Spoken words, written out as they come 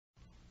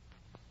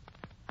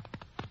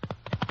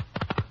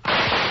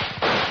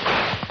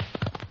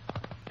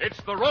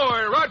It's the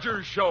Roy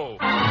Rogers Show.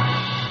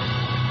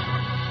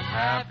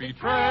 Happy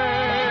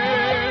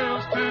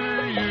trails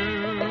to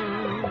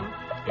you.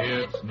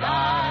 It's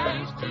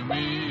nice to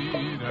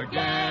meet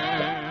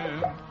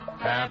again.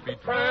 Happy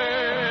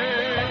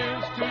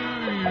trails to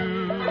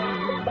you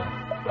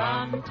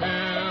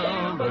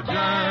until the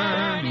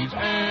journey's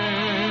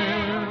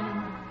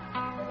end.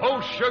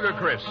 Post Sugar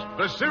Crisp,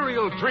 the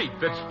cereal treat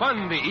that's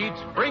fun to eat,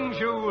 brings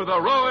you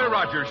the Roy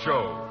Rogers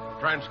Show.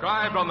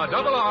 Transcribed on the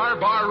Double R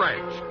Bar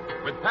Ranch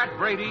with Pat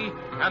Brady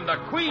and the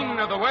Queen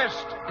of the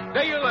West,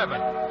 Dale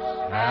Evans.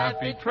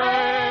 Happy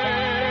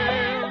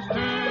trails to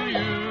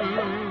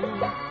you.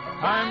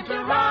 Time to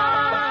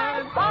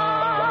ride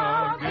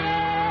again.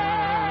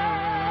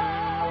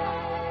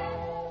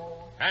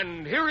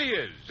 And here he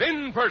is,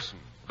 in person,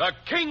 the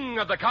king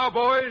of the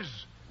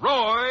cowboys,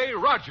 Roy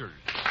Rogers.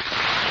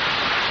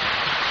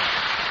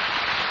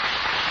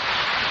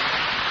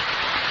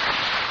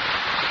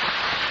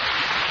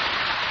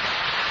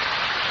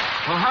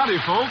 Well, howdy,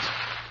 folks.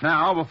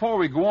 Now, before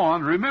we go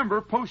on, remember,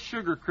 Post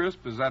Sugar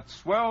Crisp is that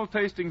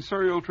swell-tasting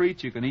cereal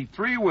treat you can eat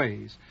 3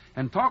 ways.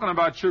 And talking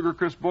about Sugar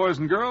Crisp, boys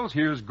and girls,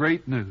 here's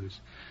great news.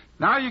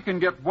 Now you can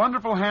get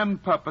wonderful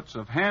hand puppets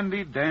of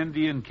Handy,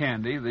 Dandy, and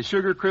Candy, the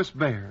Sugar Crisp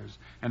Bears,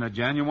 and a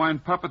genuine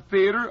puppet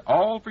theater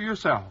all for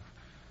yourself.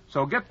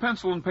 So get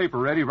pencil and paper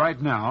ready right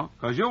now,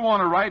 because you'll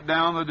want to write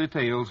down the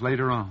details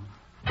later on.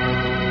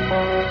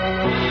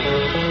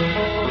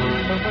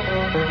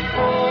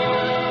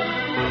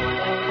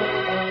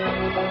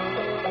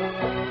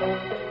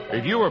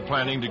 If you were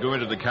planning to go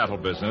into the cattle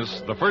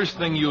business, the first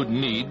thing you'd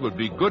need would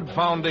be good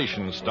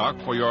foundation stock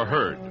for your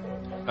herd.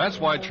 That's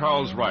why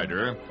Charles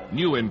Ryder,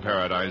 new in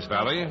Paradise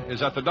Valley,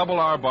 is at the Double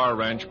R Bar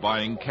Ranch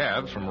buying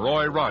calves from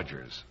Roy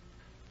Rogers.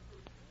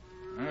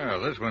 Well,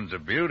 this one's a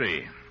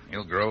beauty.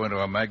 He'll grow into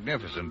a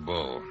magnificent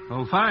bull.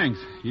 Oh, thanks.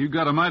 You've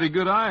got a mighty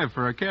good eye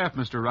for a calf,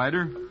 Mr.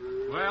 Ryder.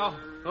 Well,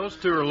 those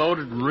two are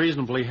loaded and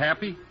reasonably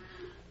happy.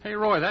 Hey,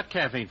 Roy, that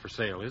calf ain't for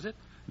sale, is it?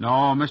 No,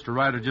 Mr.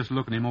 Ryder just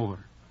looking him over.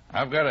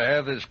 I've got to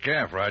have this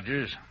calf,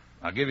 Rogers.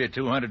 I'll give you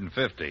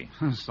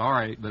 $250.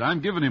 Sorry, but I'm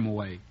giving him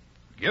away.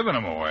 Giving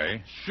him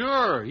away?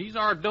 Sure. He's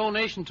our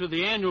donation to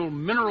the annual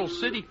Mineral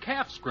City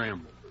Calf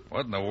Scramble.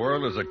 What in the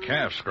world is a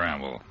calf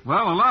scramble?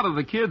 Well, a lot of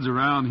the kids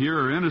around here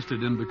are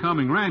interested in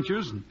becoming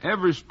ranchers, and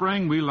every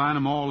spring we line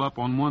them all up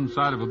on one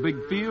side of a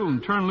big field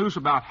and turn loose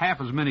about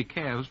half as many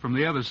calves from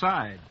the other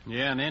side.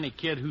 Yeah, and any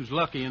kid who's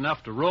lucky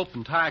enough to rope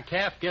and tie a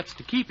calf gets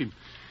to keep him.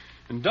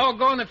 And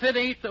doggone if it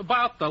ain't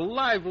about the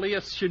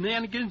liveliest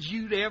shenanigans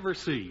you'd ever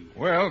see.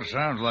 Well,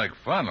 sounds like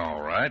fun,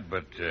 all right,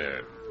 but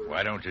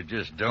why don't you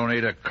just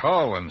donate a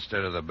cull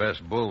instead of the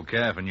best bull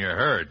calf in your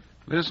herd?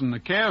 Listen, the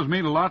calves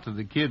mean a lot to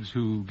the kids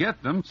who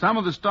get them. Some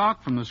of the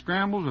stock from the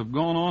scrambles have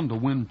gone on to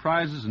win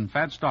prizes in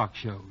fat stock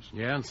shows.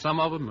 Yeah, and some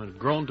of them have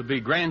grown to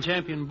be grand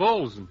champion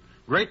bulls and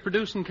great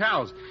producing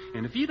cows.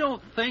 And if you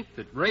don't think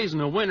that raising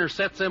a winner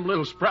sets them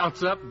little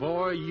sprouts up,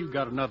 boy, you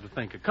got another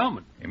think of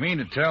coming. You mean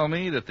to tell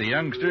me that the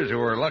youngsters who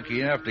are lucky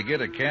enough to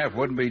get a calf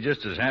wouldn't be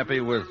just as happy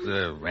with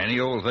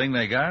any old thing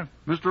they got?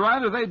 Mr.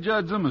 Ryder, they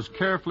judge them as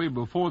carefully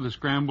before the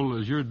scramble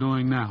as you're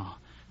doing now.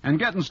 And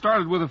getting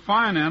started with a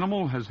fine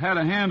animal has had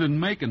a hand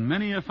in making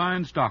many a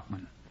fine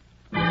stockman.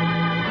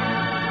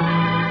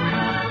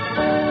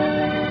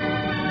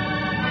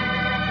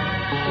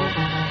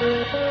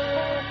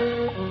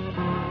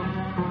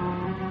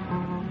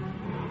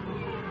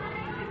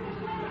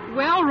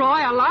 Well,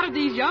 Roy, a lot of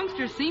these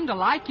youngsters seem to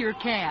like your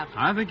calf.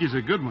 I think he's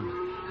a good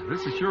one.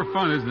 This is sure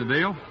fun, isn't it,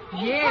 Dale?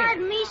 Yeah.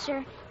 Pardon me,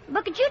 sir,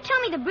 but could you tell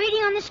me the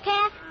breeding on this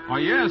calf? Oh,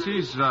 yes,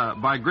 he's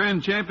by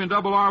Grand Champion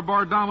Double R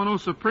Bar Domino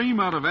Supreme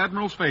out of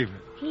Admiral's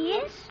Favorite. He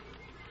is?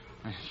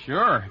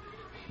 Sure.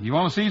 You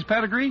want to see his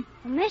pedigree?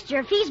 Well, mister,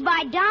 if he's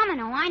by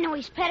Domino, I know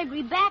his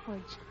pedigree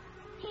backwards.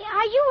 Hey,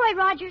 are you Roy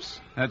Rogers?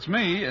 That's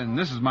me, and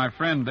this is my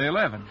friend Dale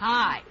Evans.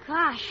 Hi.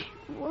 Gosh,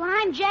 well,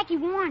 I'm Jackie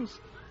Warnes,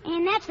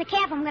 and that's the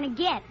calf I'm going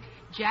to get.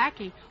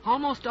 Jackie,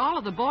 almost all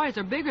of the boys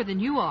are bigger than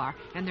you are,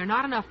 and there are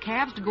not enough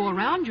calves to go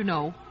around, you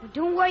know. Well,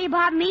 don't worry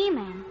about me,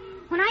 man.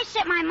 When I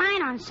set my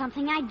mind on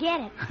something, I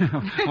get it.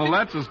 Well,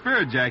 that's the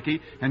spirit,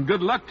 Jackie, and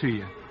good luck to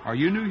you. Are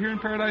you new here in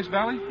Paradise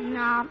Valley?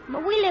 No,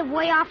 but we live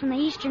way off in the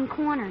eastern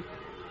corner.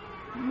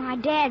 My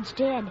dad's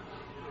dead.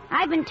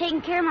 I've been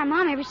taking care of my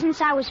mom ever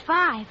since I was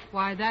 5.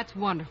 Why, that's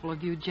wonderful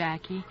of you,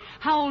 Jackie.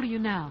 How old are you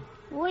now?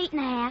 Well,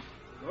 8.5.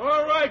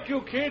 All right,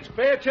 you kids,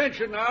 pay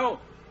attention now.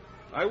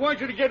 I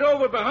want you to get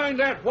over behind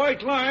that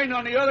white line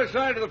on the other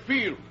side of the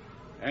field.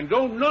 And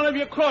don't none of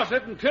you cross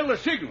it until the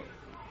signal.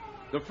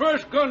 The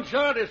first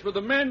gunshot is for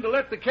the men to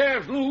let the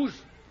calves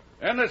loose,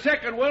 and the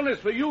second one is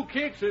for you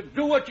kids to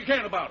do what you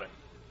can about it.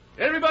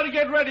 Everybody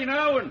get ready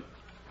now, and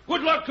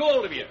good luck to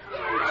all of you. Hey,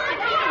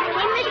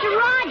 Mr.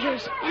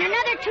 Rogers, in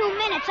another 2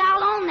 minutes,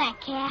 I'll own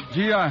that calf.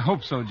 Gee, I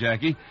hope so,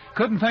 Jackie.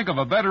 Couldn't think of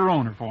a better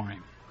owner for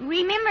him.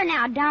 Remember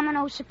now,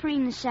 Domino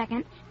Supreme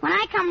II, when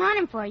I come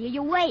running for you,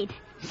 you wait.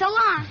 So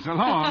long. So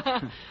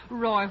long.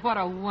 Roy, what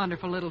a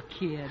wonderful little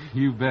kid.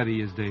 You bet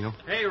he is, Dale.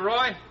 Hey,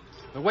 Roy,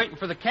 They're waiting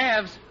for the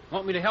calves.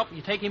 Want me to help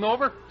you take him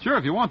over? Sure,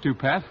 if you want to,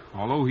 Pat,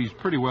 although he's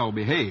pretty well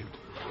behaved.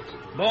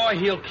 Boy,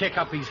 he'll kick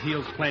up his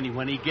heels plenty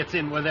when he gets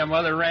in with them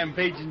other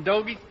rampaging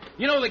dogies.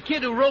 You know, the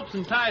kid who ropes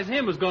and ties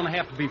him is going to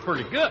have to be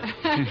pretty good.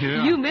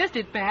 Yeah. You missed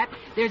it, Pat.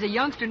 There's a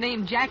youngster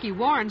named Jackie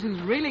Warrens who's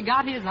really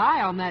got his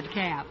eye on that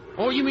calf.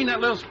 Oh, you mean that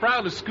little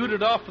sprout who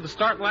scooted off for the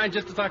start line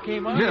just as I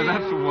came on? Yeah,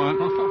 that's the one.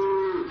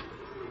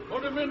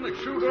 Put him in the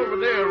chute over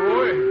there,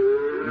 Roy.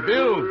 And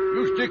Bill,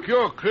 you stick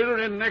your critter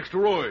in next to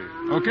Roy.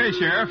 Okay,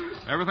 Sheriff.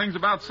 Everything's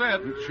about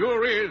set. It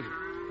sure is.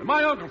 And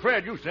my Uncle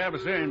Fred used to have a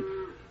saying,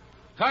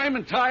 time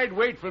and tide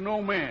wait for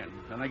no man.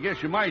 And I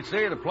guess you might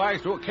say it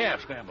applies to a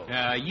calf scramble.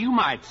 You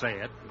might say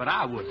it, but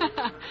I wouldn't.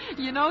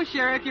 You know,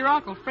 Sheriff, your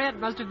Uncle Fred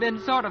must have been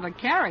sort of a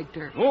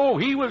character. Oh,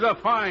 he was a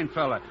fine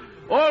fella.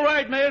 All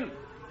right, men.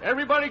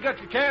 Everybody got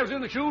your calves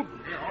in the chute?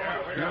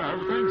 Yeah,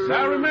 everything's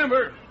Now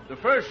remember, the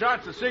first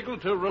shot's the signal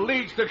to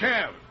release the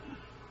calf.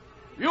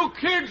 You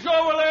kids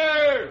over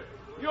there,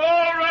 you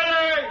all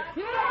ready?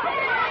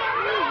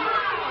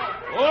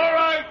 All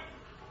right,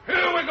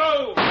 here we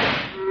go.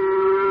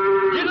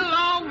 Get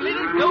along,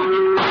 little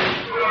donkey.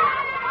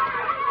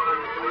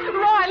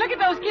 Roy, look at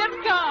those kids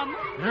come.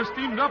 They're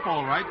steamed up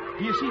all right.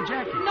 Do you see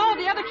Jackie? No,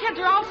 the other kids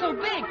are all so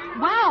big.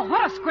 Wow,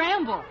 what a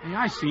scramble. Hey,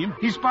 I see him.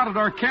 He spotted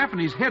our calf and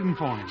he's heading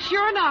for him.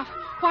 Sure enough.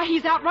 Why,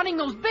 he's outrunning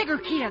those bigger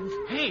kids.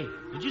 Hey,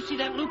 did you see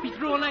that loop he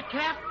threw on that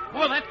calf?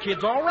 Well, that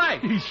kid's all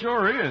right. He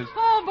sure is.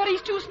 Oh, but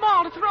he's too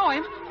small to throw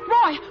him.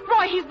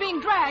 Roy, he's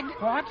being dragged.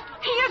 What?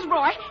 He is,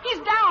 Roy. He's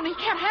down. He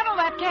can't handle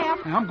that calf.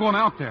 Hey, I'm going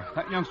out there.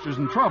 That youngster's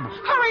in trouble.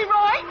 Hurry,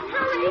 Roy.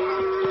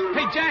 Hurry.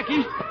 Hey,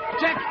 Jackie.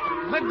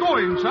 Let go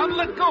of him, son.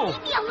 Let go.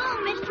 Leave me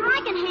alone, mister.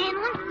 I can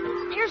handle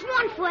him. There's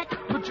one foot.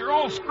 But you're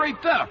all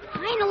scraped up.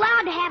 I ain't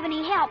allowed to have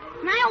any help,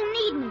 and I don't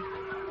need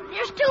any.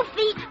 There's 2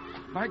 feet.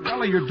 By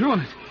golly, you're doing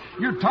it.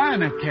 You're tying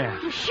that calf.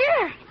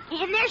 Sure.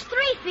 And there's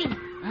 3 feet.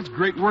 That's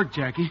great work,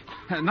 Jackie.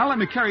 Now let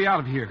me carry you out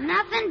of here.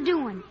 Nothing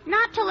doing.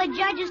 Not till the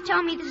judges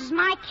tell me this is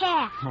my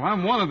calf. Well,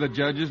 I'm one of the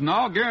judges, and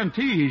I'll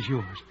guarantee he's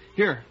yours.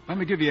 Here, let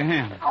me give you a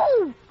hand.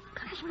 Oh,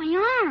 gosh,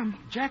 my arm.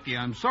 Jackie,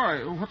 I'm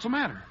sorry. What's the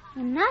matter?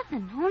 Well,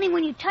 nothing. Only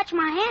when you touched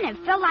my hand,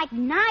 it felt like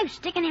knives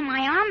sticking in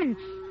my arm and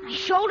my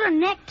shoulder and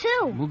neck,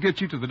 too. We'll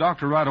get you to the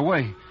doctor right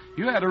away.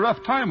 You had a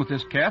rough time with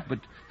this calf, but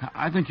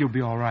I think you'll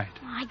be all right.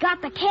 I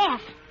got the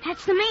calf.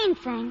 That's the main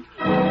thing.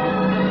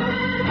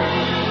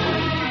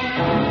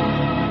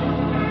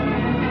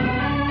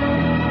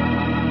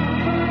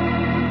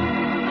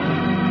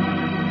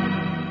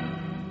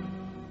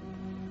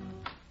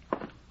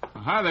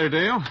 Hi there,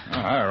 Dale.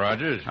 Hi,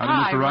 Rogers. Howdy,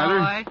 Hi, Mr. Ryder.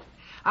 Roy.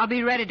 I'll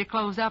be ready to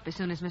close up as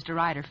soon as Mr.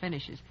 Ryder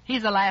finishes.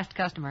 He's the last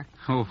customer.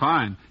 Oh,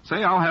 fine.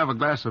 Say, I'll have a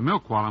glass of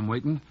milk while I'm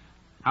waiting.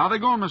 How they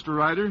going, Mr.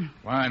 Ryder?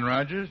 Fine,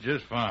 Rogers,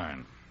 just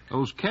fine.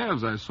 Those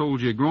calves I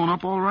sold you grown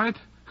up all right?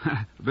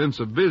 I've been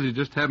so busy,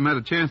 just haven't had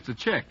a chance to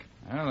check.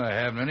 Well, I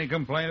haven't any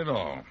complaint at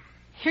all.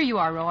 Here you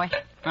are, Roy.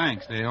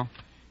 Thanks, Dale.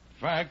 In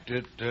fact,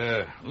 it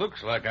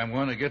looks like I'm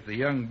going to get the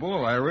young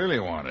bull I really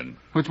wanted.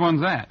 Which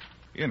one's that?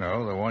 You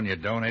know, the one you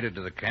donated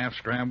to the calf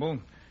scramble.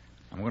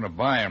 I'm going to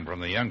buy him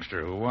from the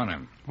youngster who won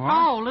him. What?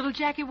 Oh, little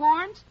Jackie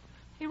Warrens?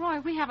 Hey, Roy,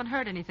 we haven't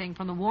heard anything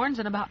from the Warrens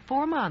in about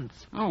 4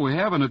 months. Oh, we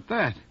haven't at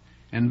that.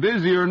 And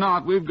busy or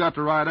not, we've got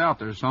to ride out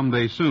there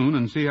someday soon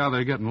and see how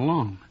they're getting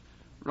along.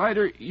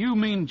 Ryder, you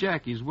mean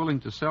Jackie's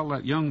willing to sell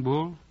that young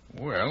bull?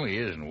 Well, he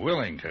isn't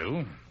willing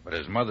to, but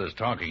his mother's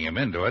talking him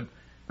into it,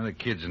 and the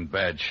kid's in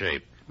bad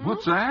shape.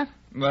 What's that?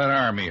 That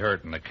arm he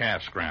hurt in the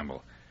calf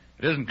scramble.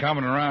 It isn't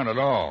coming around at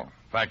all.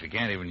 In fact, he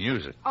can't even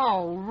use it.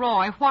 Oh,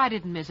 Roy, why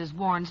didn't Mrs.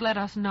 Warrens let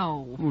us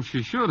know? Well,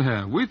 she should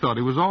have. We thought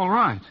he was all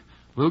right.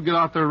 We'll get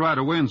out there right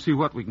away and see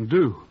what we can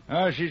do.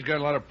 Oh, she's got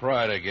a lot of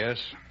pride, I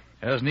guess.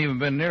 Hasn't even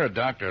been near a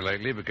doctor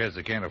lately because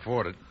they can't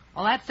afford it.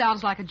 Well, that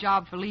sounds like a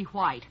job for Lee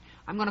White.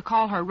 I'm going to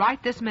call her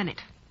right this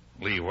minute.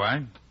 Lee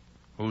White?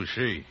 Who's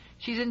she?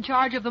 She's in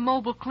charge of the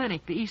mobile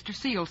clinic the Easter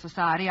Seal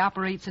Society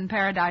operates in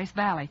Paradise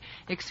Valley.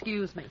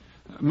 Excuse me.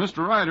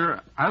 Mr. Ryder,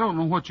 I don't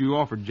know what you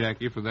offered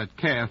Jackie for that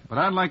calf, but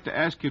I'd like to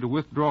ask you to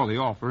withdraw the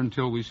offer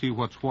until we see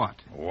what's what.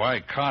 Why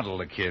coddle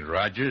the kid,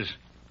 Rogers?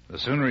 The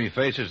sooner he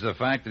faces the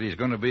fact that he's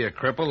going to be a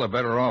cripple, the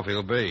better off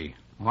he'll be.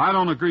 Well, I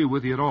don't agree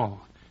with you at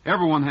all.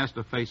 Everyone has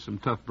to face some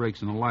tough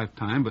breaks in a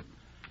lifetime, but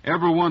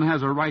everyone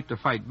has a right to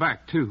fight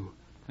back, too.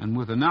 And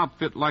with an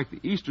outfit like the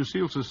Easter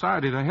Seal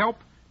Society to help,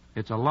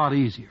 it's a lot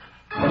easier.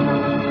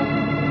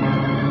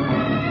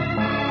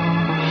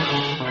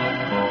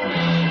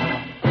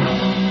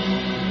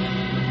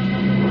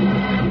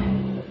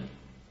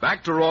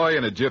 Back to Roy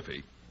in a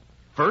jiffy.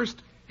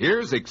 First,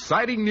 here's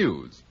exciting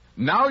news.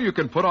 Now you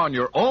can put on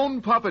your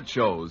own puppet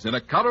shows in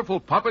a colorful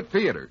puppet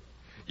theater.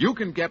 You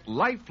can get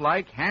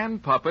lifelike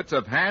hand puppets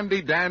of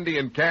Handy, Dandy,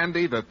 and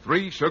Candy, the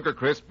 3 Sugar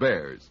Crisp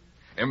bears.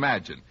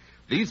 Imagine,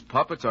 these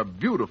puppets are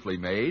beautifully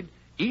made,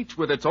 each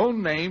with its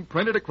own name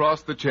printed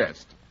across the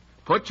chest.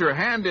 Put your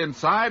hand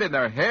inside and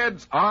their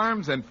heads,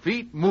 arms, and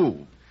feet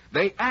move.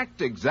 They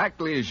act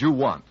exactly as you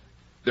want.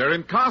 They're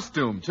in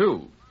costume,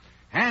 too.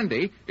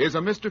 Handy is a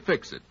Mr.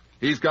 Fix-It.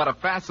 He's got a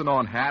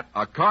fasten-on hat,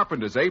 a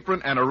carpenter's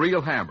apron, and a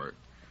real hammer.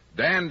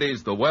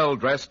 Dandy's the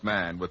well-dressed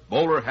man with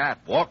bowler hat,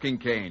 walking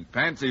cane,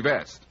 fancy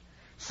vest.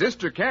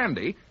 Sister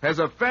Candy has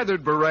a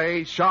feathered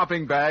beret,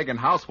 shopping bag, and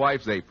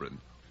housewife's apron.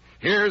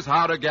 Here's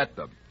how to get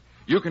them.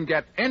 You can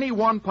get any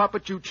one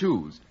puppet you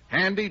choose,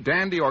 Handy,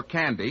 Dandy, or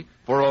Candy,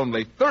 for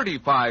only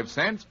 35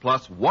 cents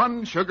plus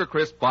one Sugar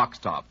Crisp box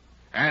top.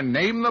 And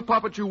name the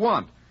puppet you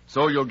want,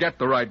 so you'll get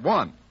the right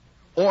one.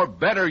 Or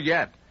better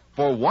yet,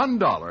 for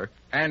 $1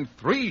 and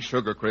 3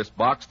 Sugar Crisp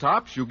box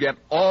tops, you get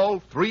all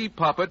 3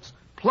 puppets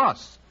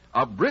plus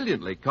a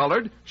brilliantly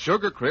colored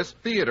Sugar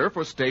Crisp theater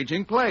for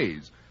staging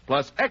plays,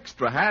 plus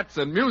extra hats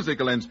and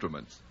musical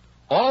instruments.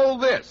 All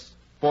this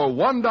for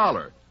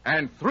 $1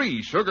 and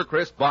 3 Sugar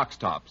Crisp box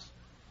tops.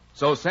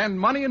 So send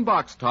money in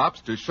box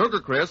tops to Sugar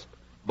Crisp,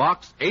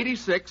 Box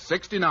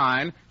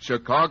 8669,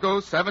 Chicago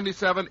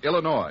 77,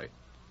 Illinois.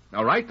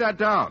 Now write that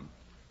down.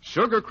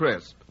 Sugar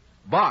Crisp,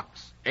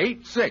 Box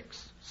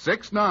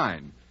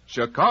 8669,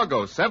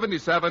 Chicago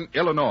 77,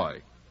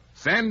 Illinois.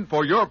 Send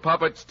for your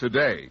puppets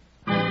today.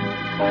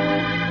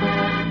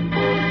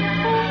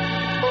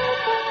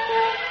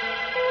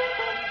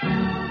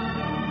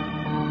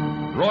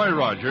 Roy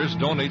Rogers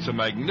donates a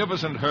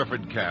magnificent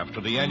Hereford calf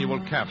to the annual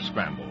calf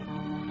scramble.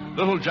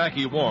 Little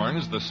Jackie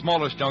warns the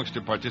smallest youngster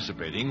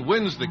participating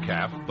wins the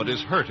calf, but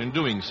is hurt in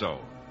doing so.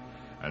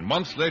 And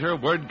months later,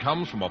 word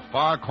comes from a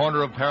far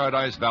corner of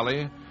Paradise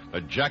Valley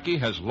that Jackie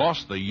has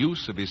lost the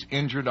use of his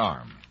injured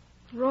arm.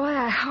 Roy,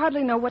 I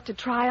hardly know what to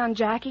try on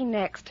Jackie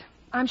next.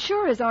 I'm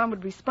sure his arm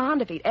would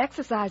respond if he'd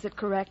exercise it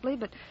correctly,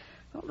 but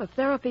well, the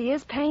therapy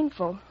is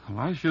painful. Well,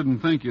 I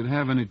shouldn't think you'd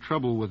have any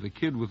trouble with a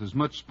kid with as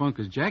much spunk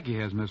as Jackie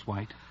has, Miss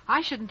White.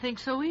 I shouldn't think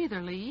so either,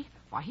 Lee.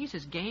 Why, he's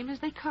as game as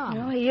they come.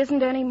 No, he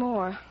isn't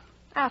anymore.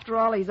 After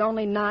all, he's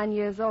only 9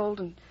 years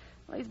old, and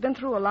well, he's been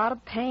through a lot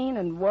of pain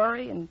and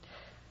worry, and,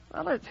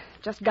 well, it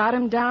just got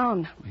him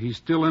down. He's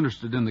still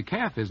interested in the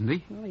calf, isn't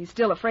he? Well, he's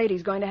still afraid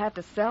he's going to have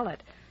to sell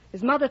it.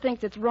 His mother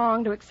thinks it's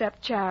wrong to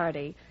accept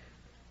charity.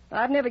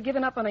 I've never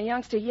given up on a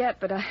youngster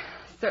yet, but I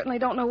certainly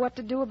don't know what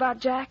to do about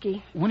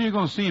Jackie. When are you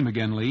going to see him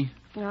again, Lee?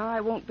 No,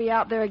 I won't be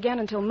out there again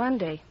until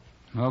Monday.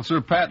 Well, Sir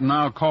Pat and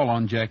I'll call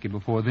on Jackie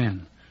before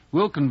then.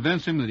 We'll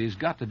convince him that he's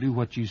got to do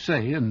what you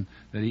say and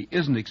that he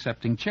isn't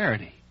accepting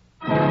charity.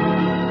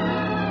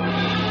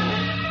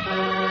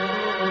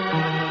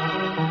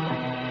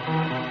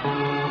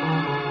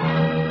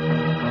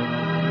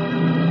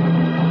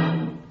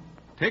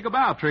 Take a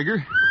bow,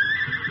 Trigger.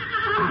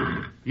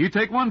 You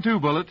take one too,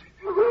 Bullet.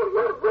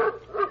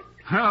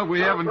 Well,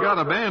 we haven't got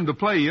a band to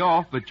play you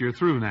off, but you're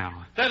through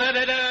now. Oh,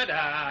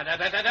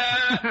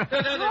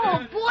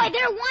 boy,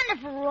 they're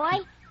wonderful, Roy.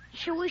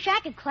 Sure wish I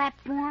could clap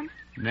for them.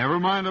 Never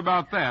mind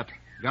about that.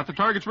 Got the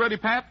targets ready,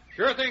 Pat?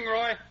 Sure thing,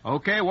 Roy.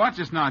 Okay, watch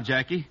this now,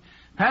 Jackie.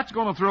 Pat's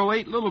going to throw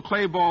 8 little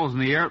clay balls in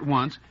the air at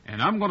once,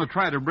 and I'm going to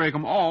try to break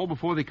them all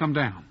before they come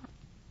down.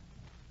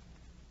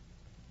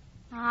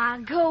 Ah,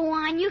 go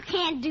on. You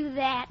can't do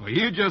that. Well,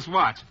 you just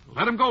watch.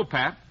 Let them go,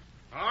 Pat.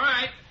 All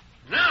right.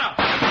 Now.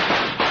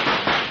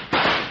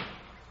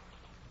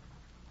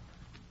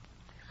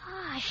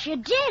 Gosh, you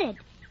did it.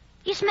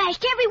 You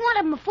smashed every one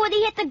of them before they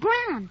hit the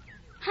ground.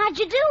 How'd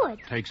you do it?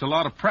 Takes a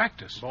lot of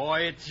practice.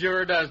 Boy, it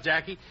sure does,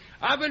 Jackie.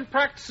 I've been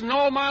practicing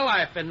all my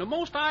life, and the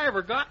most I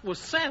ever got was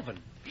 7.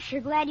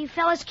 Sure glad you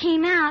fellas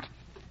came out.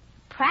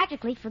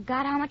 Practically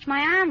forgot how much my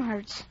arm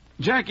hurts.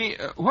 Jackie,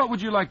 what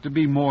would you like to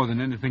be more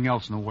than anything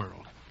else in the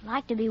world? I'd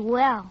like to be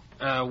well.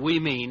 We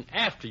mean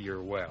after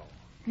you're well.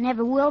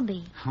 Never will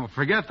be. Oh,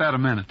 forget that a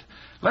minute.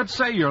 Let's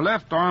say your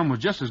left arm was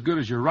just as good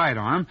as your right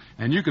arm,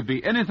 and you could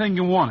be anything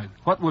you wanted.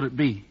 What would it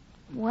be?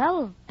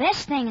 Well, the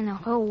best thing in the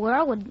whole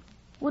world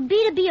would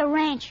be to be a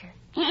rancher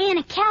and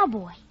a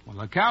cowboy. Well,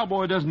 a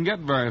cowboy doesn't get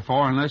very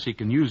far unless he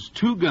can use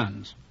 2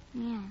 guns.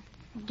 Yeah,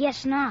 I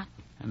guess not.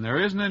 And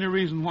there isn't any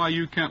reason why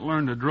you can't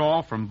learn to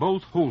draw from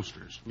both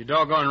holsters. You're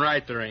doggone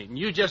right there ain't.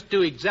 You just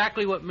do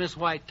exactly what Miss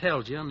White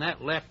tells you, and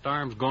that left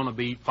arm's going to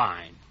be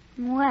fine.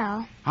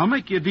 Well... I'll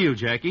make you a deal,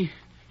 Jackie.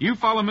 You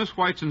follow Miss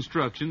White's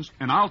instructions,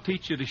 and I'll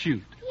teach you to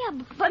shoot. Yeah,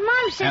 but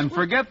Mom says... And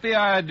forget the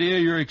idea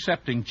you're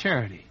accepting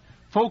charity.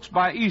 Folks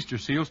buy Easter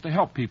seals to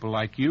help people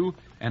like you,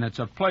 and it's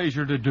a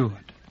pleasure to do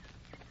it.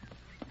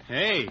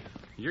 Hey,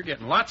 you're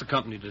getting lots of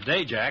company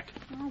today, Jack.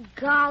 Oh,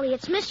 golly,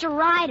 it's Mr.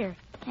 Ryder.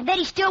 I bet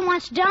he still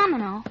wants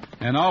Domino.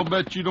 And I'll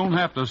bet you don't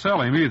have to sell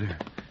him either.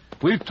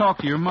 We've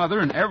talked to your mother,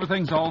 and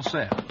everything's all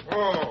set.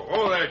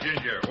 Whoa there,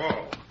 Ginger,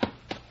 whoa.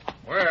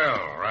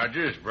 Well,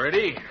 Rogers,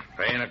 Brady,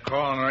 paying a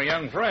call on our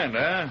young friend,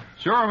 huh?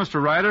 Sure,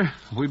 Mr. Ryder.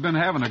 We've been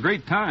having a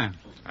great time.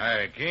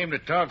 I came to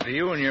talk to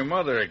you and your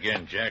mother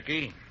again,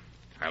 Jackie.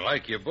 I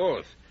like you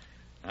both.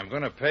 I'm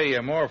going to pay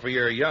you more for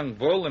your young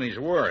bull than he's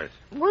worth.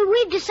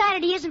 We've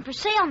decided he isn't for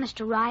sale,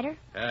 Mr. Ryder.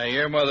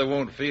 Your mother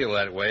won't feel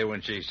that way when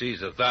she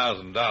sees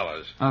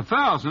 $1,000.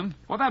 1,000?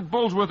 Well, that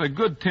bull's worth a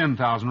good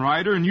 10,000,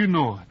 Ryder, and you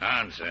know it.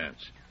 Nonsense.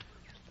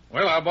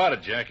 Well, how about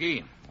it,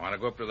 Jackie? Want to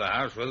go up to the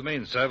house with me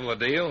and settle a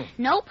deal?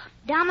 Nope.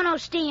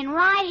 Domino's staying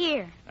right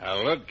here.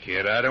 Now, look,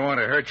 kid, I don't want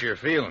to hurt your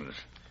feelings.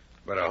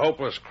 But a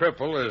hopeless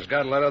cripple has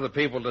got to let other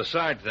people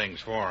decide things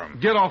for him.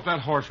 Get off that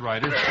horse,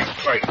 Ryder.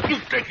 Wait, you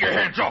take your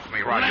hands off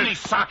me, Roger. Let me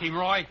sock him,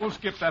 Roy. We'll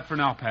skip that for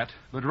now, Pat.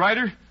 But,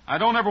 Ryder, I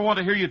don't ever want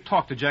to hear you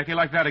talk to Jackie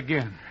like that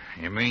again.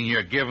 You mean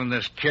you're giving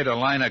this kid a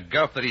line of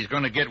guff that he's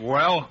going to get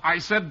well? I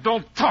said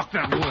don't talk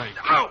that way.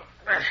 Oh!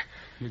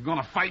 You're going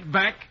to fight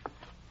back?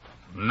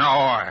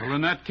 No, Well,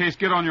 in that case,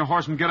 get on your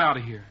horse and get out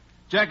of here.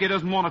 Jackie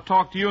doesn't want to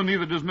talk to you, and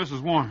neither does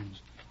Mrs.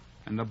 Warrens.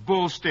 And the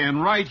bull's staying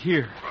right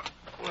here.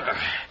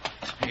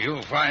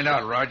 You'll find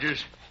out,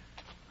 Rogers.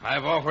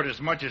 I've offered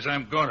as much as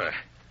I'm going to.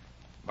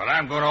 But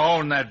I'm going to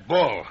own that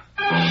bull.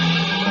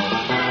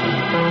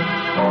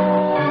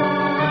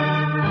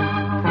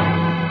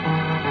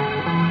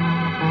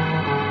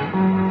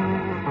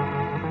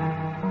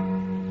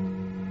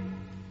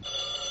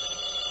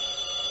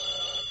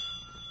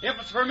 If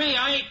it's for me,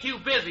 I ain't too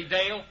busy,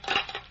 Dale.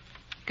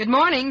 Good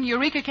morning,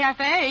 Eureka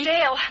Cafe.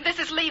 Dale, this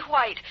is Lee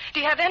White. Do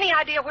you have any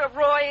idea where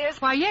Roy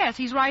is? Why, yes,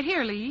 he's right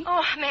here, Lee.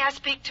 Oh, may I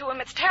speak to him?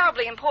 It's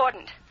terribly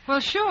important. Well,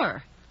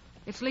 sure.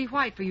 It's Lee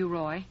White for you,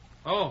 Roy.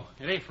 Oh,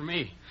 it ain't for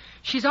me.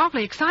 She's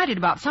awfully excited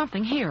about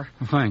something here.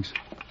 Thanks.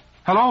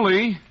 Hello,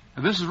 Lee.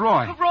 This is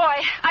Roy. Roy,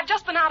 I've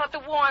just been out at the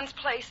Warrens'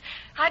 place.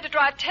 I had to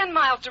drive 10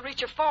 miles to reach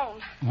your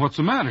phone. What's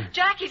the matter?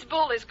 Jackie's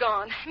bull is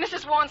gone.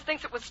 Mrs. Warrens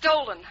thinks it was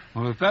stolen.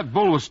 Well, if that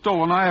bull was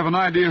stolen, I have an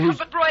idea who's...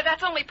 But, Roy,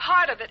 that's only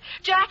part of it.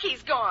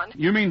 Jackie's gone.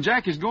 You mean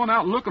Jackie's going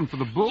out looking for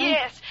the bull?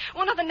 Yes.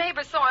 One of the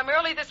neighbors saw him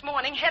early this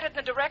morning, headed in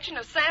the direction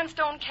of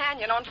Sandstone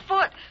Canyon on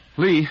foot.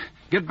 Lee,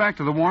 get back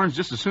to the Warrens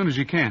just as soon as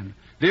you can.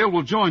 Dale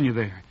will join you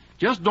there.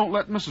 Just don't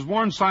let Mrs.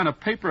 Warren sign a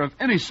paper of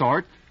any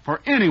sort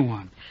for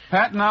anyone.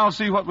 Pat and I'll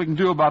see what we can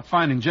do about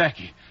finding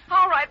Jackie.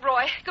 All right,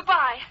 Roy.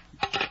 Goodbye.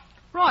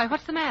 Roy,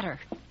 what's the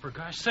matter? For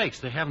gosh sakes,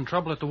 they having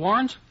trouble at the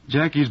Warrens?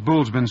 Jackie's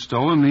bull's been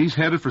stolen, and he's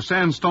headed for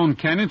Sandstone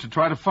Canyon to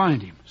try to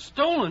find him.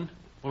 Stolen?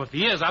 Well, if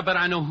he is, I bet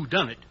I know who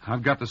done it.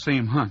 I've got the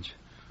same hunch.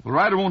 Well,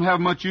 Ryder won't have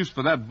much use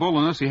for that bull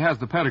unless he has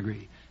the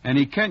pedigree, and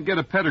he can't get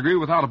a pedigree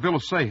without a bill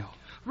of sale.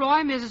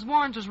 Roy, Mrs.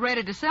 Warrens was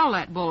ready to sell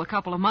that bull a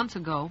couple of months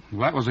ago.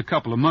 Well, that was a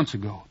couple of months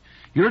ago.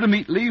 You're to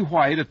meet Lee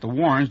White at the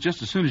Warrens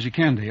just as soon as you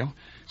can, Dale.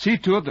 See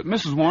to it that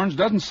Mrs. Warrens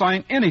doesn't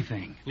sign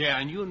anything. Yeah,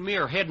 and you and me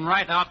are heading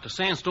right out to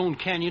Sandstone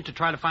Canyon to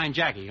try to find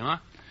Jackie, huh?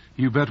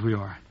 You bet we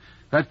are.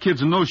 That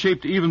kid's in no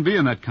shape to even be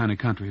in that kind of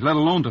country, let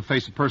alone to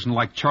face a person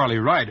like Charlie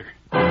Ryder.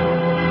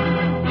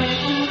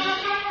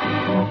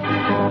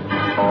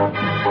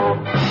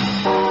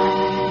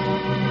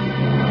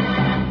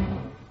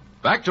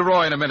 Back to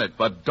Roy in a minute,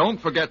 but don't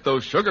forget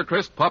those Sugar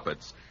Crisp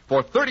puppets.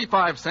 For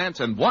 35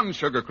 cents and one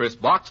Sugar Crisp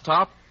box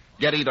top,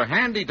 get either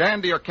Handy,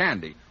 Dandy, or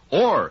Candy,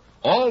 or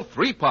all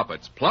 3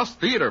 puppets plus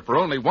theater for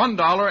only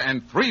 $1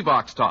 and 3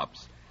 box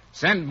tops.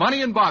 Send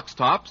money in box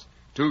tops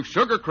to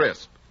Sugar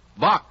Crisp,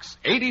 Box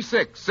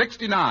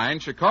 8669,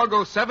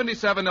 Chicago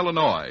 77,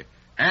 Illinois.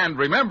 And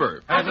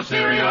remember, As a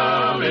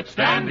cereal, it's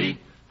dandy.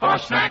 For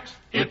snacks,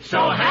 it's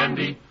so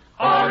handy.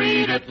 Or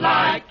eat it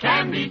like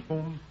candy.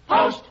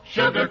 Post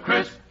Sugar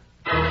Crisp.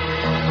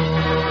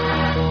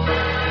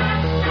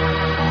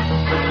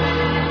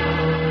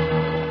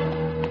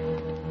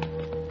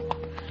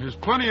 There's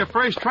plenty of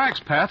fresh tracks,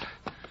 Pat.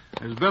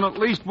 There's been at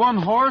least one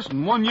horse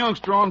and one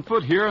youngster on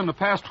foot here in the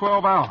past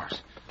 12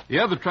 hours. The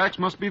other tracks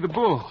must be the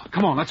bull.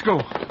 Come on, let's go.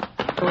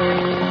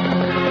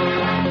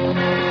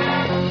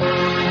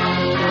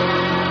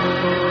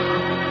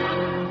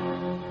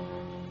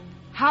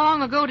 How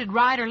long ago did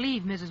Ryder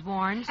leave, Mrs.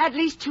 Warrens? At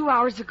least 2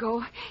 hours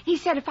ago. He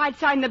said if I'd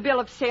signed the bill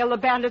of sale, the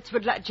bandits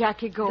would let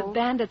Jackie go. The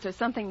bandits are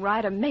something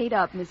Ryder made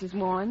up, Mrs.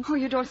 Warrens. Oh,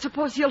 you don't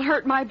suppose he'll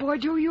hurt my boy,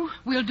 do you?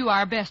 We'll do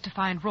our best to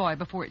find Roy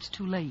before it's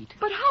too late.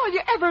 But how'll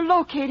you ever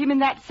locate him in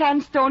that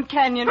Sandstone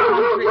Canyon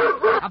country?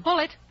 A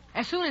bullet.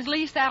 As soon as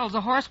Lee saddles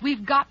a horse,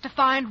 we've got to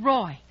find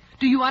Roy.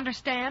 Do you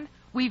understand?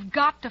 We've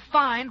got to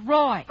find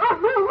Roy.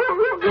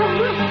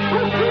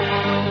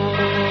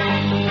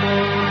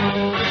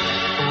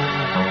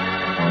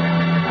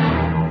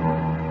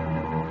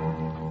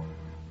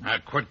 Now,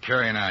 quit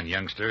carrying on,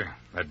 youngster.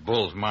 That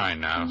bull's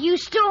mine now. You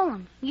stole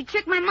him. You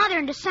tricked my mother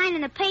into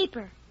signing the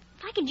paper.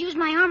 If I could use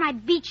my arm,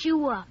 I'd beat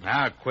you up.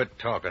 Now, quit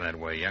talking that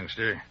way,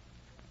 youngster.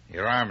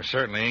 Your arm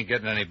certainly ain't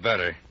getting any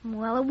better.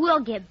 Well, it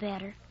will get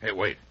better. Hey,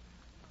 wait.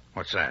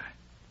 What's that?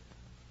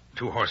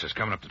 2 horses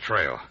coming up the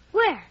trail.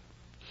 Where?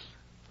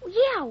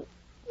 Yeah.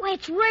 Why,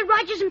 it's Roy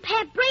Rogers and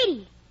Pat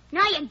Brady.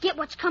 Now you get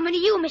what's coming to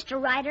you,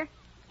 Mr. Ryder.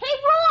 Hey,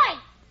 Roy!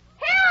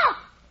 Help!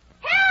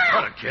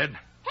 Help! What, kid?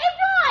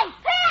 Hey, Roy!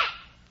 Pat!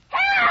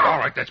 Help! All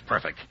right, that's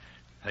perfect.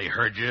 They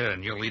heard you,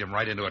 and you'll lead them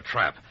right into a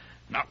trap.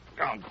 Now,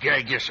 I'll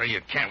gag you so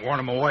you can't warn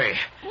them away.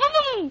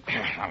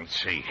 Now,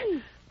 let's see.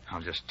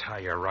 I'll just tie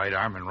your right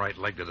arm and right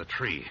leg to the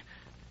tree.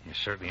 You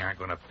certainly aren't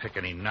going to pick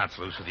any knots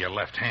loose with your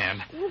left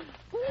hand.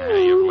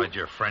 You've led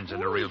your friends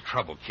into real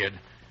trouble, kid.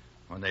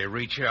 When they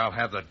reach you, I'll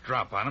have the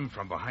drop on them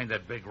from behind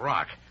that big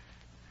rock.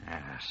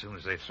 As soon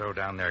as they throw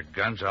down their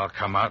guns, I'll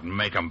come out and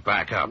make them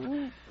back up.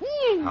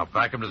 I'll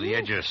back them to the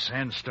edge of a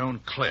sandstone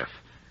cliff.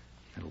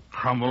 It'll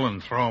crumble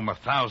and throw them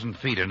 1,000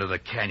 feet into the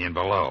canyon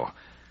below.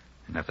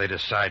 And if they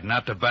decide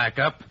not to back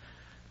up,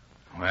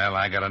 Well,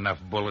 I got enough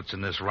bullets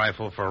in this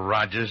rifle for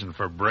Rogers and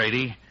for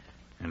Brady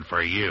and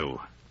for you.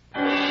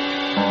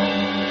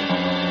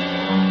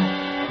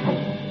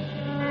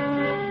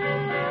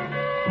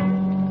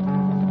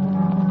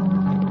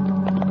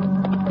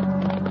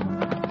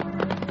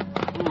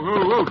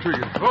 Whoa,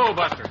 Trigger. Whoa,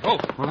 Buster. Whoa.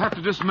 We'll have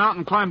to dismount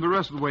and climb the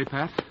rest of the way,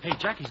 Pat. Hey,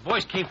 Jackie's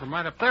voice came from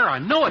right up there. I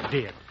know it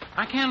did.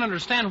 I can't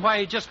understand why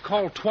he just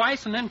called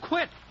twice and then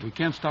quit. We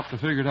can't stop to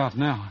figure it out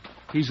now.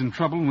 He's in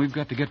trouble, and we've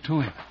got to get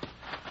to him.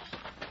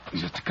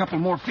 Just a couple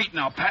more feet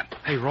now, Pat.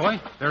 Hey, Roy,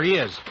 there he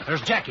is.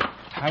 There's Jackie.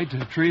 Tied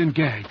to a tree and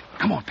gagged.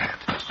 Come on, Pat.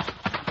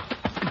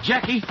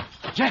 Jackie,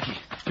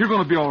 you're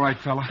going to be all right,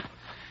 fella.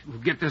 We'll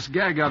get this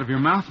gag out of your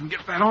mouth and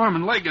get that arm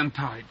and leg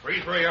untied.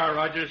 Freeze where you are,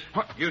 Rogers.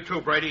 What? You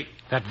too, Brady.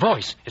 That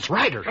voice, it's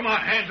Ryder. Come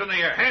on, hands in the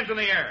air, hands in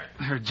the air.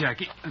 There,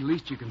 Jackie. At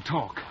least you can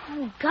talk.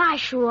 Oh,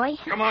 gosh, Roy.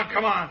 Come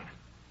on.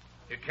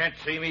 You can't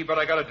see me, but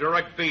I got a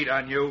direct bead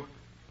on you.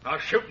 I'll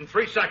shoot in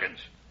 3 seconds.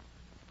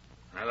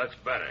 Now, that's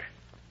better.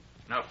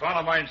 Now,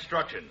 follow my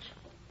instructions.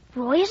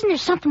 Roy, isn't there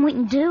something we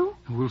can do?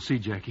 We'll see,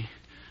 Jackie.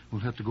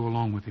 We'll have to go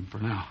along with him for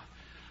now.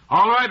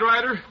 All right,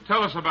 Ryder.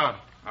 Tell us about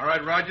it. All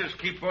right, Rogers,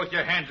 keep both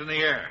your hands in the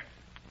air.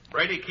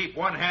 Brady, keep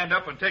one hand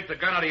up and take the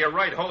gun out of your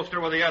right holster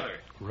with the other.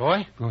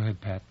 Roy? Go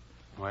ahead, Pat.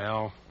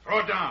 Well... Throw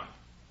it down.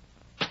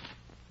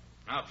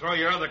 Now throw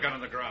your other gun on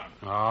the ground.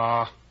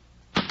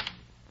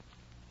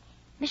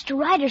 Mr.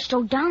 Ryder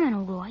stole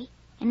Domino, Roy,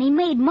 and he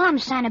made Mom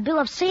sign a bill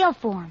of sale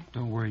for him.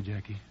 Don't worry,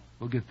 Jackie.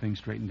 We'll get things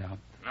straightened out.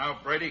 Now,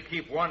 Brady,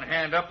 keep one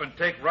hand up and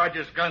take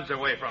Rogers' guns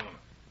away from him.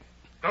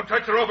 Don't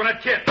touch the rope on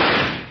that kid.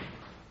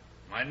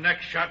 My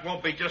next shot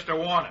won't be just a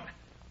warning.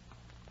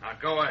 Now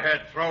go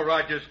ahead, throw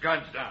Rogers'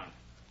 guns down.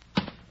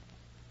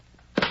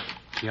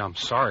 Yeah, I'm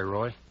sorry,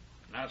 Roy.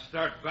 Now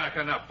start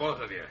backing up,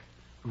 both of you.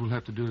 We'll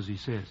have to do as he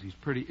says. He's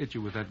pretty itchy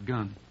with that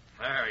gun.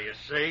 There, you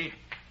see?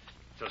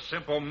 It's a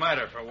simple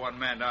matter for one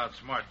man to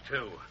outsmart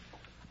two.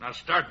 Now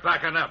start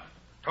backing up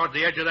toward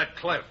the edge of that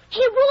cliff.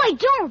 Hey, Roy,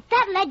 don't.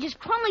 That ledge is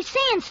crumbly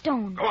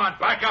sandstone. Go on,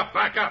 back up.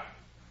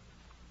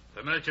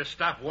 The minute you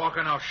stop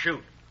walking, I'll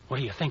shoot. What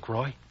do you think,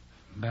 Roy?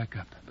 Back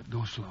up, but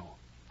go slow.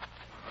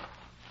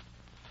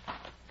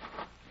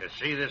 You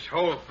see, this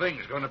whole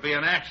thing's going to be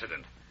an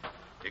accident.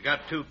 You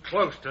got too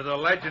close to the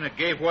ledge and it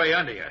gave way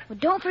under you. Well,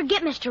 don't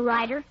forget, Mr.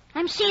 Ryder.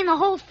 I'm seeing the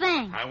whole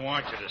thing. I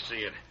want you to see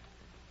it.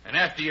 And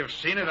after you've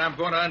seen it, I'm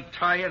going to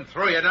untie you and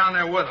throw you down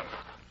there with him.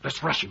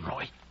 Let's rush him,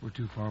 Roy. We're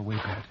too far away,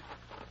 Pat.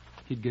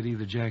 He'd get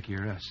either Jackie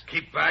or us.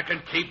 Keep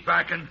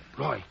backing.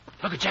 Roy,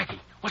 look at Jackie.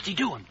 What's he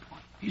doing?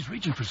 He's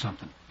reaching for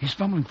something. He's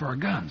fumbling for our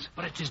guns.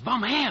 But it's his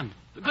bum hand.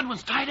 The good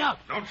one's tied up.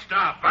 Don't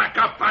stop. Back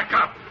up.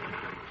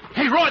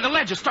 Hey, Roy, the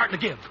ledge is starting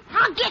to give.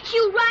 I'll get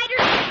you, Ryder.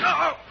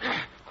 Oh.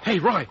 Hey,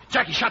 Roy,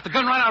 Jackie shot the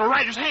gun right out of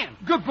Ryder's hand.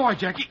 Good boy,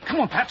 Jackie.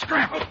 Come on, Pat,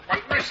 scramble.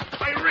 Oh,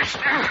 my wrist.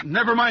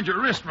 Never mind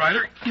your wrist,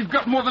 Ryder. You've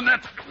got more than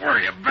that to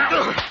worry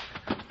about.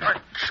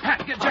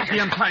 Pat, get Jackie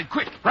untied,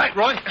 quick. Right,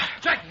 Roy.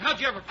 Jackie, how'd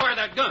you ever fire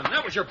that gun?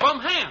 That was your bum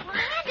hand. Well,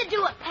 I had to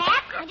do it,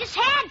 Pat. I just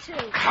had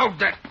to. How'd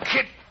that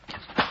kid...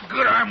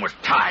 Good arm was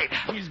tied.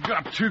 He's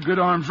got two good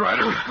arms,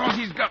 Ryder, because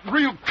he's got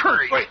real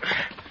courage. Wait.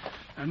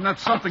 And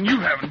that's something you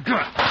haven't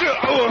got.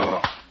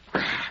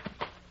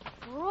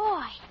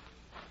 Roy,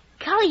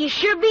 Cully, you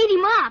sure beat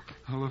him up.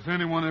 Well, if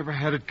anyone ever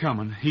had it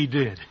coming, he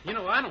did. You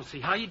know, I don't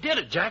see how you did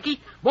it, Jackie.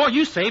 Boy,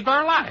 you saved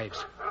our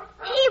lives.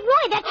 Hey,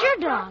 Roy, that's your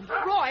dog.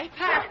 Roy,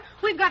 Pat,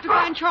 we've got to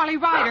find Charlie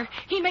Ryder.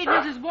 He made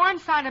Mrs. Warren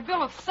sign a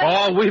bill of sale.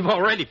 Oh, we've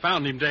already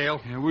found him,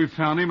 Dale. Yeah, we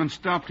found him and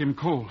stopped him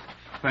cold.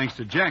 Thanks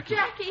to Jackie.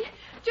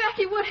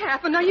 Jackie, what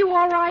happened? Are you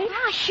all right?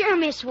 Ah, sure,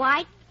 Miss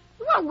White.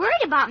 You weren't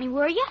worried about me,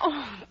 were you?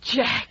 Oh,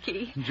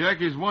 Jackie.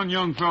 Jackie's one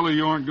young fellow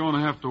you aren't going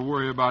to have to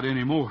worry about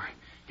anymore.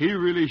 He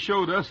really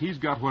showed us he's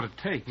got what it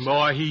takes.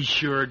 Boy, he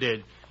sure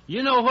did.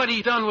 You know what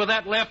he done with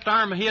that left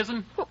arm of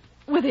his'n?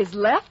 With his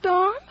left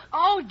arm?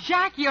 Oh,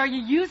 Jackie, are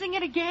you using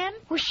it again?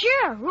 Well,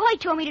 sure. Roy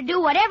told me to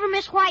do whatever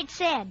Miss White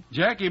said.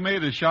 Jackie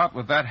made a shot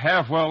with that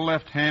half-well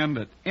left hand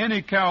that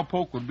any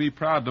cowpoke would be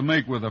proud to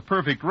make with a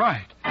perfect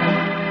right.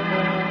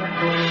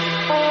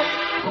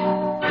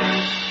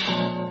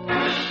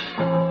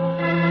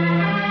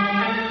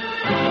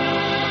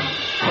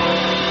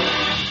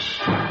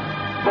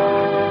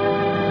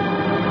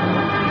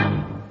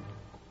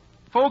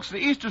 Folks, the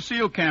Easter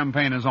Seal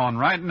campaign is on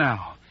right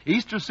now.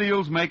 Easter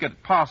Seals make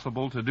it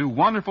possible to do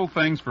wonderful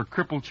things for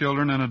crippled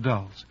children and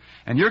adults,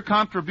 and your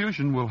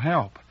contribution will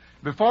help.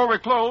 Before we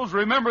close,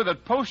 remember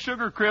that Post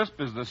Sugar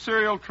Crisp is the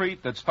cereal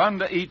treat that's fun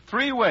to eat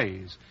 3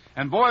 ways.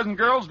 And boys and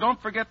girls,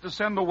 don't forget to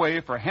send away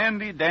for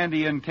Handy,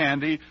 Dandy, and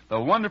Candy the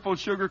wonderful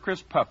Sugar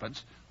Crisp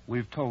puppets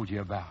we've told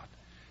you about.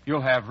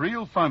 You'll have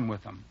real fun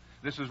with them.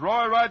 This is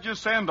Roy Rogers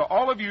saying to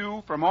all of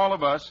you, from all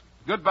of us,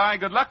 goodbye,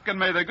 good luck, and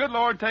may the good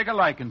Lord take a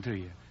liking to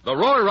you. The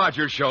Roy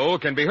Rogers Show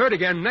can be heard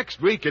again next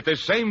week at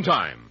this same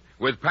time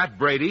with Pat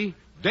Brady,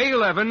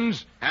 Dale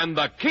Evans, and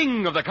the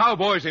king of the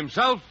cowboys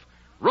himself,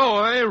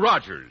 Roy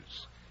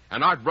Rogers.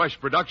 An Art Brush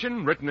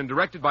production written and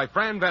directed by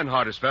Fran Van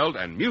Hartesveld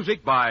and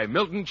music by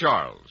Milton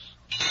Charles.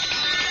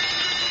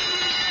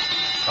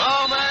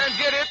 Come and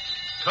get it!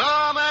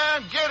 Come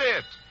and get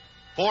it!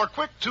 For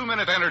quick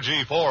 2-minute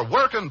energy for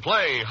work and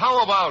play,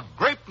 how about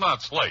Grape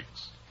Nuts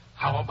Flakes?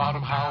 How about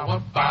 'em, how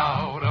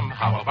about 'em,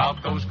 how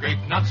about those Grape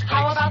Nuts Flakes?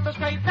 How about those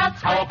Grape Nuts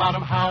Flakes? How about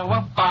 'em, how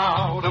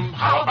about 'em,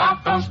 how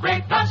about those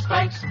Grape Nuts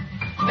Flakes?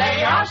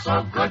 They are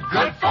so good,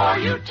 good for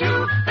you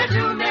too. The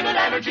 2-minute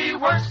energy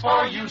works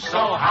for you.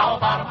 So how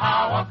about 'em,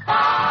 how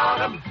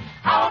about 'em,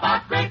 how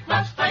about Grape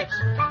Nuts Flakes?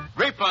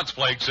 Grape Nuts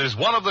Flakes is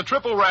one of the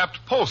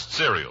triple-wrapped Post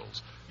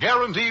cereals.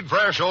 Guaranteed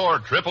fresh or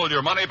triple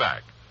your money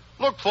back.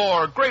 Look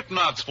for Grape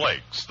Nuts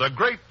Flakes, the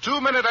great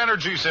 2-minute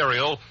energy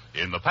cereal,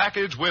 in the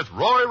package with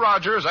Roy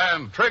Rogers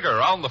and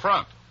Trigger on the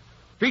front.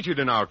 Featured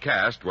in our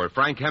cast were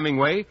Frank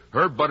Hemingway,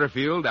 Herb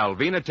Butterfield,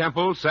 Alvina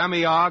Temple,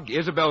 Sammy Ogg,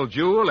 Isabel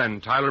Jewell,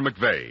 and Tyler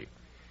McVeigh.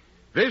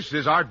 This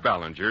is Art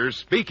Ballinger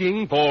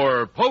speaking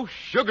for Post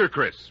Sugar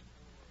Crisp.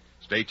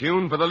 Stay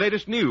tuned for the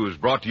latest news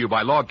brought to you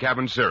by Log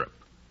Cabin Syrup.